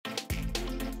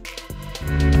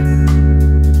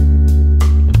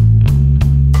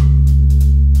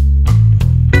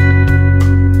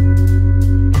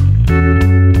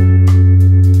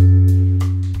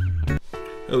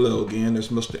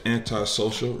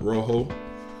Antisocial Rojo.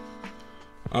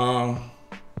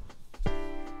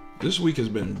 This week has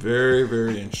been very,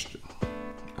 very interesting.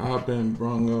 I've been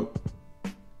brung up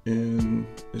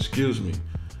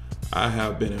I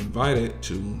have been invited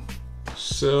to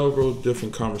several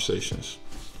different conversations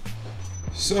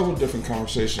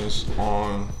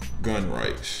on gun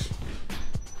rights,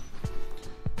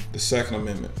 the Second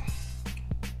Amendment,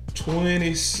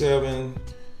 27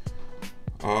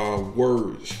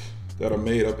 words that are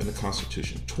made up in the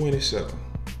Constitution, 27.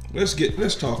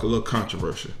 Let's talk a little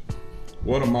controversy.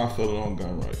 What am I feeling on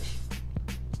gun rights?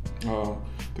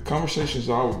 The conversations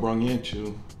I was brung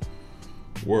into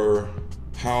were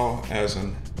how, as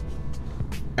an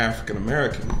African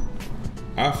American,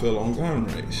 I feel on gun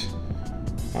rights.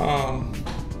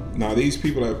 Now, these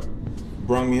people that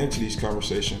brung me into these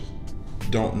conversations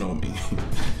don't know me.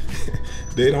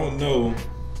 They don't know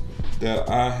that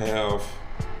I have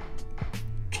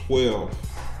 12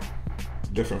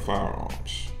 different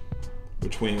firearms,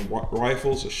 between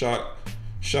rifles,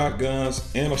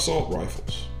 shotguns, and assault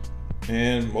rifles,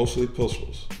 and mostly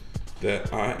pistols,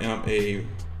 that I am a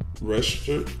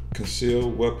registered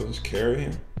concealed weapons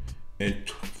carrier in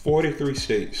 43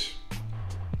 states.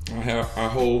 I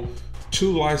hold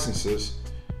 2 licenses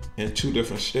in 2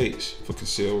 different states for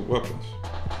concealed weapons.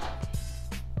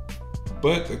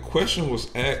 But the question was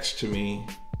asked to me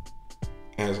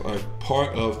as a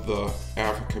part of the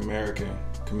African American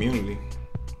community.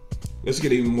 Let's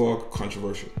get even more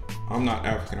controversial. I'm not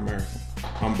African American.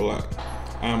 I'm black.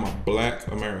 I am a black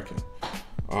American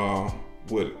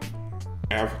with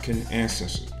African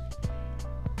ancestry.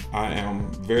 I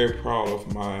am very proud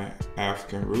of my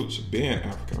African roots, being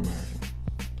African American.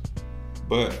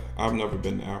 But I've never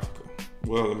been to Africa.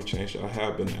 Well, let me change that. I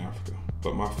have been to Africa,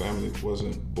 but my family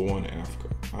wasn't born in Africa.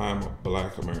 I am a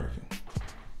black American.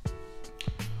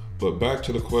 But back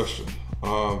to the question.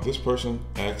 This person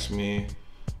asked me,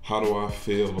 how do I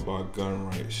feel about gun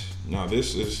rights? Now,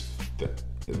 this is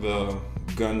the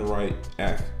gun right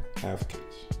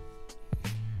advocates.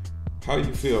 How do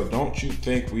you feel? Don't you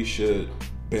think we should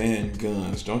ban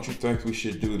guns? Don't you think we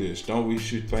should do this? Don't we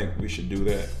should think we should do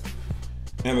that?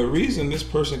 And the reason this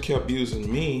person kept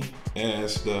using me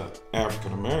as the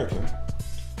African American,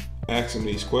 asking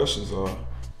these questions are,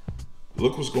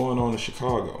 look what's going on in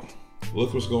Chicago.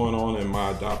 Look what's going on in my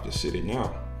adopted city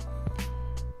now.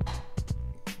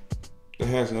 That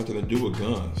has nothing to do with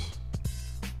guns.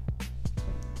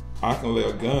 I can lay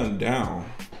a gun down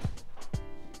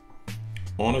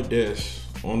on a desk,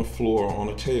 on the floor, on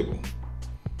a table,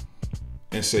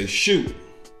 and say, shoot.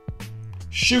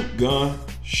 Shoot, gun,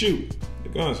 shoot. The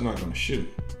gun's not gonna shoot.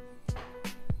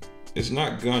 It's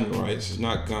not gun rights, it's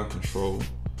not gun control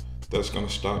that's gonna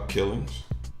stop killings.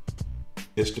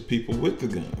 It's the people with the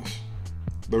guns,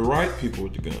 the right people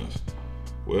with the guns.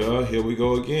 Well, here we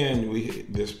go again.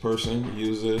 This person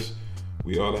uses,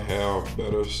 we ought to have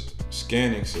better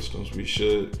scanning systems. We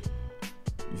should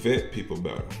vet people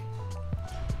better.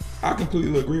 I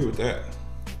completely agree with that.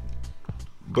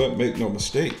 But make no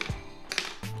mistake,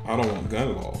 I don't want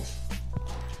gun laws.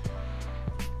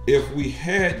 If we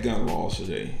had gun laws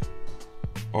today,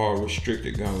 or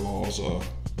restricted gun laws, or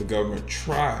the government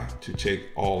tried to take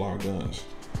all our guns,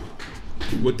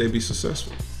 would they be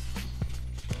successful?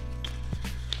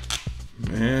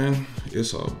 Man,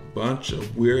 it's a bunch of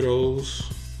weirdos,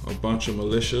 a bunch of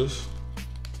militias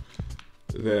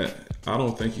that I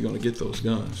don't think you're gonna get those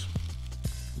guns.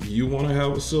 You wanna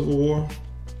have a civil war?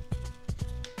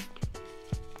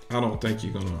 I don't think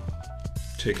you're gonna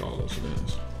take all those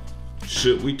guns.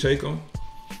 Should we take them?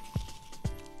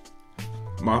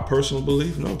 My personal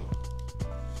belief, no.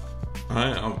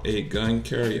 I am a gun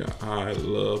carrier. I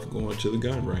love going to the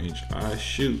gun range. I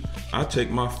shoot. I take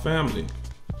my family.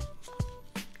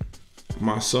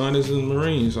 My son is in the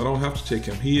Marines. I don't have to take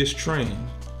him. He is trained.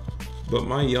 But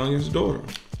my youngest daughter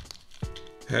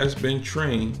has been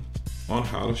trained on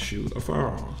how to shoot a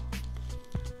firearm.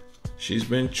 She's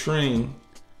been trained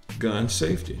gun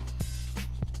safety.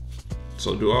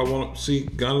 So do I want to see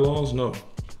gun laws? No.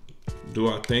 Do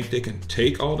I think they can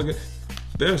take all the guns?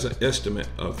 There's an estimate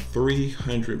of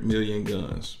 300 million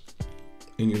guns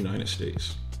in the United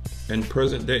States in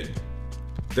present day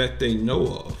that they know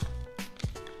of.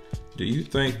 Do you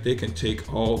think they can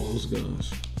take all those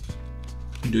guns?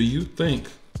 Do you think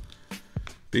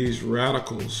these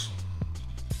radicals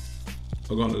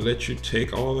are going to let you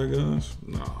take all their guns?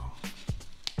 No.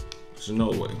 There's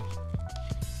no way.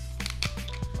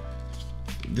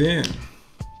 Then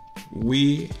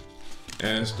we,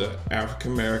 as the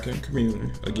African American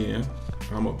community, again,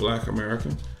 I'm a black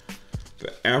American,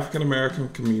 the African American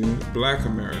community, black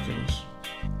Americans,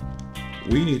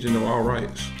 we need to know our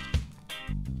rights.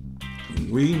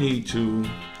 we need to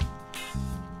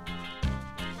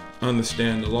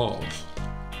understand the laws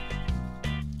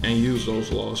and use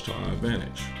those laws to our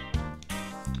advantage.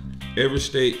 Every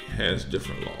state has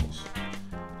different laws.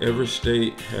 Every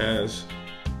state has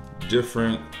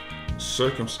different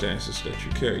circumstances that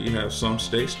you carry. You have some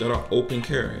states that are open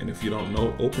carry, and if you don't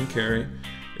know, open carry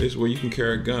is where you can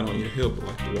carry a gun on your hip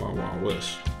like the Wild Wild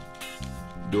West.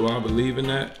 Do I believe in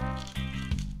that?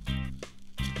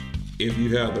 If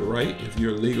you have the right, if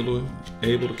you're legally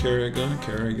able to carry a gun,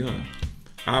 carry a gun.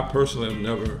 I personally have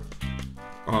never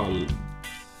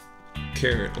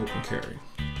carried open carry.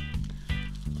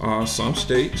 Some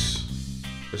states,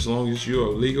 as long as you're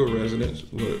a legal resident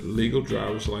with a legal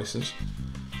driver's license,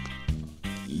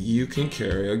 you can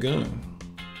carry a gun.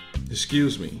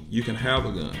 Excuse me, you can have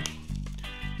a gun.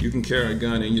 You can carry a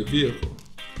gun in your vehicle.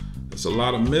 There's a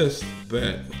lot of myths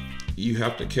that you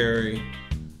have to carry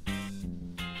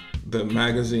the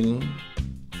magazine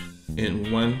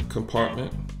in one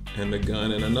compartment and the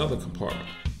gun in another compartment.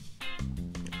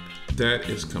 That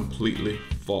is completely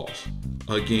false.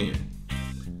 Again,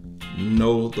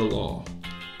 know the law.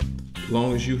 As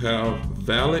long as you have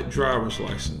valid driver's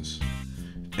license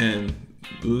and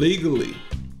legally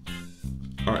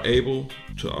are able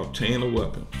to obtain a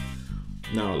weapon.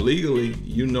 Now, legally,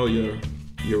 you know your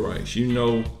rights. You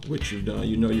know what you've done.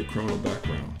 You know your criminal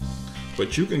background.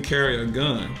 But you can carry a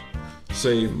gun.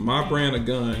 Say, my brand of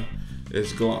gun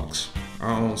is Glocks.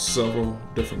 I own several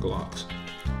different Glocks.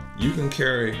 You can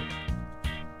carry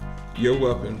your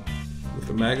weapon with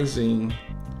a magazine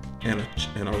and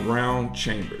a round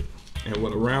chambered. And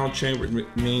what a round chambered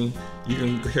means, you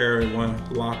can carry one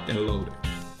locked and loaded.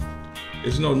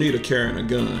 There's no need of carrying a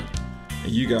gun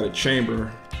and you got a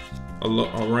chamber a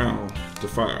round to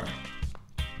fire.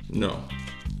 No,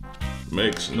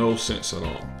 makes no sense at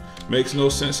all. Makes no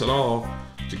sense at all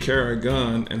to carry a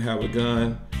gun and have a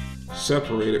gun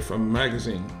separated from a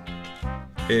magazine,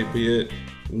 albeit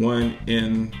one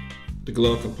in the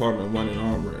glove compartment, one in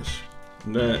armrest.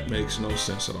 That makes no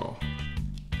sense at all.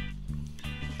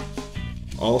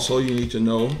 Also, you need to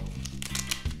know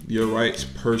your rights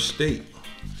per state.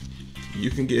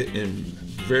 You can get in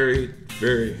very,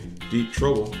 very deep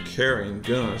trouble carrying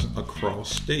guns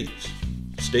across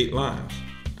state lines.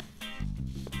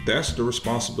 That's the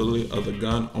responsibility of the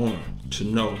gun owner to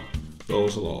know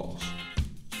those laws.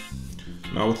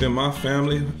 Now, within my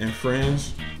family and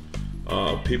friends,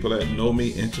 people that know me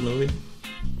intimately,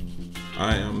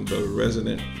 I am the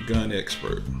resident gun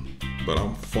expert, but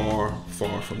I'm far,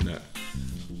 far from that.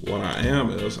 What I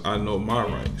am is I know my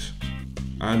rights.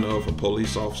 I know if a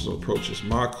police officer approaches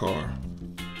my car,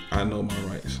 I know my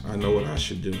rights. I know what I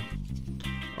should do.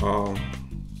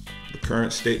 The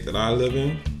current state that I live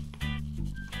in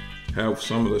have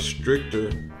some of the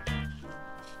stricter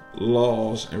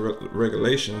laws and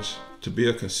regulations to be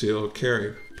a concealed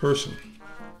carry person.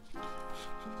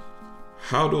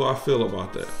 How do I feel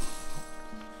about that?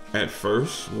 At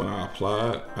first, when I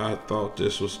applied, I thought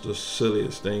this was the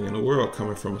silliest thing in the world,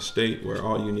 coming from a state where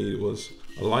all you needed was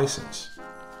a license.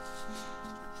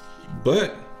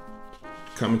 But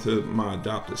coming to my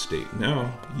adopted state,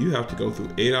 now you have to go through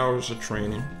 8 hours of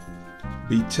training,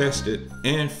 be tested,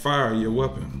 and fire your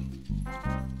weapon.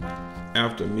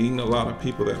 After meeting a lot of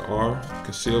people that are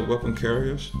concealed weapon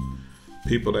carriers,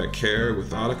 people that carry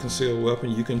without a concealed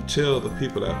weapon, you can tell the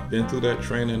people that have been through that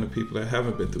training and the people that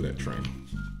haven't been through that training.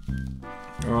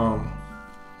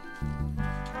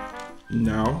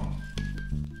 Now,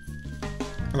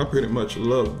 I pretty much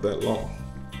love that law.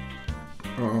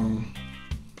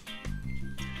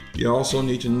 You also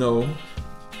need to know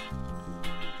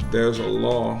there's a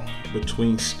law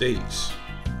between states,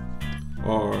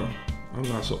 or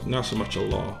not so much a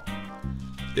law.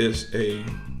 It's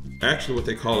actually what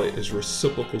they call it is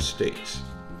reciprocal states.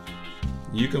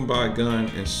 You can buy a gun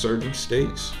in certain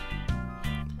states,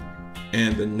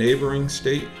 and the neighboring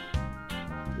state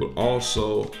will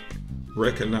also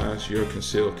recognize your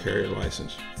concealed carry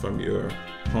license from your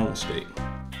home state.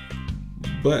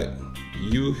 But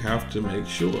you have to make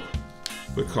sure,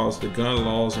 because the gun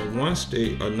laws in one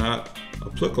state are not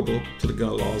applicable to the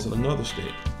gun laws in another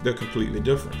state. They're completely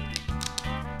different.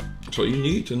 So you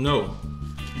need to know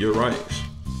your rights.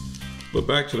 But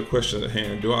back to the question at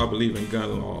hand, do I believe in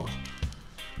gun laws?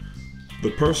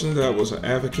 The person that was an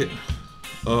advocate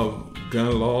of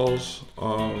gun laws,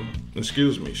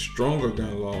 stronger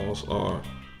gun laws are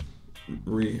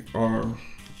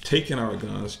taking our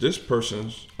guns. This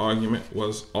person's argument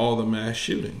was all the mass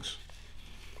shootings.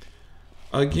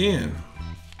 Again,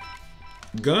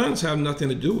 guns have nothing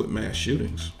to do with mass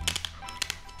shootings.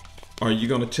 Are you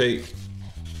going to take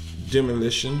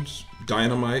demolitions,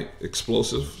 dynamite,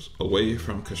 explosives away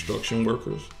from construction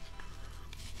workers.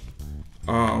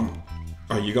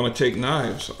 Are you going to take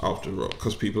knives off the road?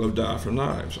 Because people have died from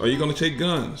knives. Are you going to take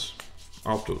guns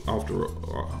off the road?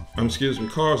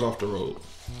 Cars off the road.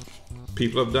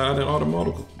 People have died in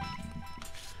automotive.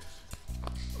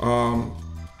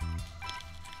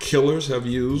 Killers have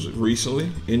used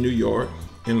recently in New York,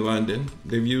 in London,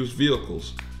 they've used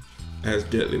vehicles as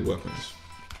deadly weapons.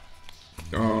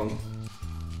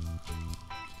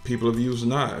 People have used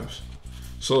knives.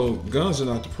 So guns are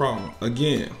not the problem.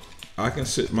 Again, I can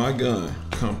sit my gun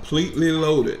completely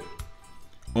loaded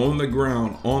on the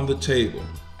ground, on the table,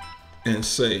 and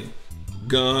say,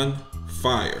 gun,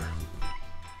 fire.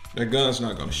 That gun's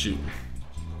not gonna shoot.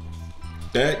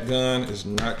 That gun is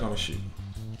not gonna shoot.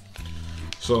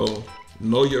 So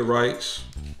know your rights.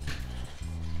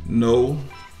 Know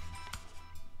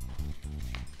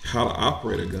how to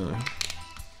operate a gun,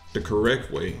 the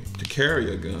correct way to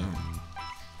carry a gun.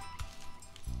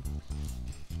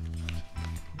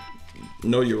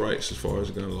 Know your rights as far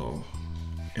as gun law.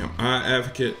 Am I an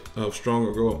advocate of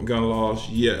stronger gun laws?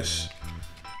 Yes.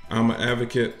 I'm an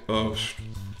advocate of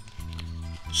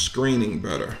screening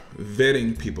better,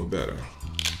 vetting people better.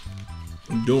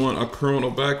 Doing a criminal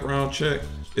background check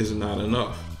is not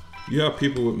enough. You have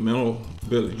people with mental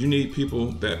ability. You need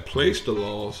people that place the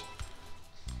laws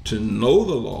to know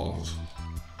the laws.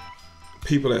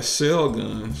 People that sell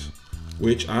guns,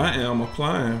 which I am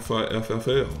applying for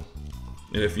FFL.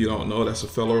 And if you don't know, that's a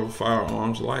federal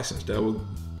firearms license that would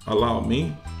allow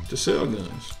me to sell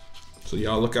guns. So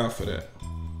y'all look out for that.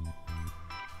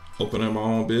 Opening my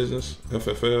own business,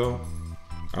 FFL,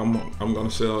 I'm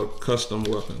gonna sell custom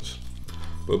weapons.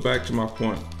 But back to my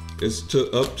point, it's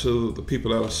up to the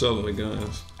people that are selling the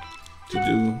guns to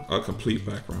do a complete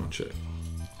background check.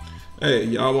 Hey,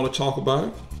 y'all wanna talk about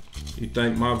it? You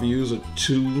think my views are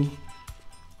too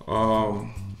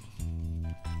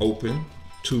open,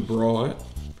 too broad?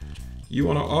 You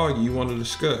wanna argue, you wanna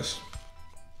discuss?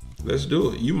 Let's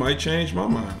do it. You might change my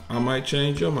mind. I might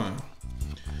change your mind.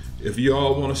 If you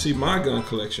all want to see my gun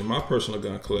collection, my personal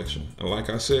gun collection, and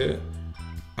like I said,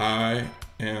 I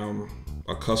am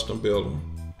a custom builder.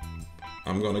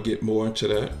 I'm going to get more into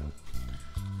that.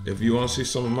 If you want to see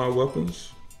some of my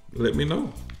weapons, let me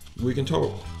know. We can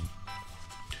talk.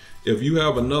 If you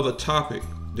have another topic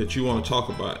that you want to talk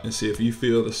about and see if you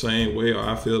feel the same way, or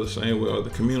I feel the same way, or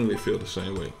the community feel the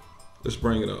same way, let's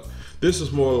bring it up. This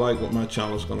is more like what my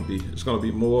channel is going to be. It's going to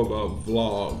be more of a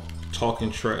vlog, talking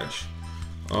trash.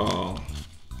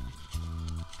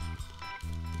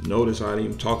 Notice I didn't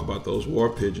even talk about those war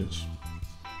pigeons.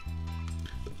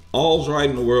 All's right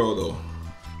in the world though.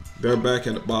 They're back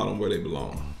at the bottom where they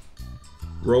belong.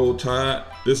 Roll Tide.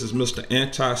 This is Mr.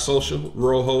 Antisocial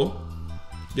Rojo.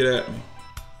 Get at me.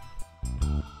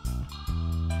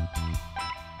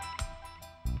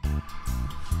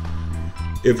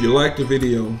 If you liked the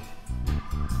video,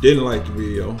 didn't like the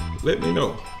video, let me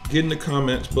know. Get in the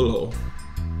comments below.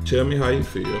 Tell me how you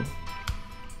feel.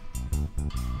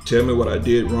 Tell me what I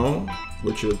did wrong,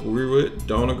 what you agree with,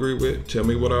 don't agree with. Tell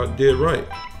me what I did right.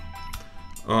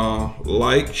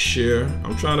 Like, share.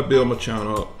 I'm trying to build my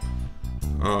channel up.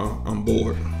 I'm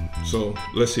bored. So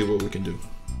let's see what we can do.